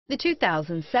The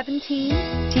 2017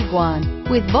 Tiguan.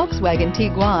 With Volkswagen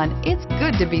Tiguan, it's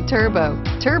good to be turbo.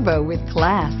 Turbo with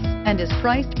class, and is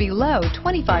priced below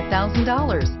 $25,000.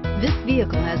 This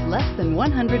vehicle has less than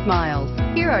 100 miles.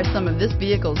 Here are some of this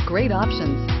vehicle's great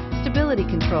options: stability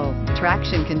control,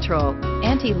 traction control,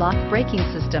 anti-lock braking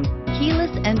system,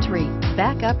 keyless entry,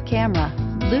 backup camera,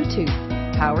 Bluetooth,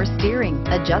 power steering,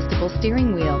 adjustable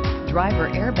steering wheel,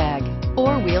 driver airbag,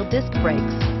 four-wheel disc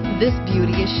brakes. This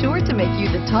beauty is sure to make you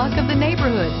the talk of the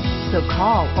neighborhood. So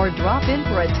call or drop in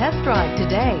for a test drive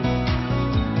today.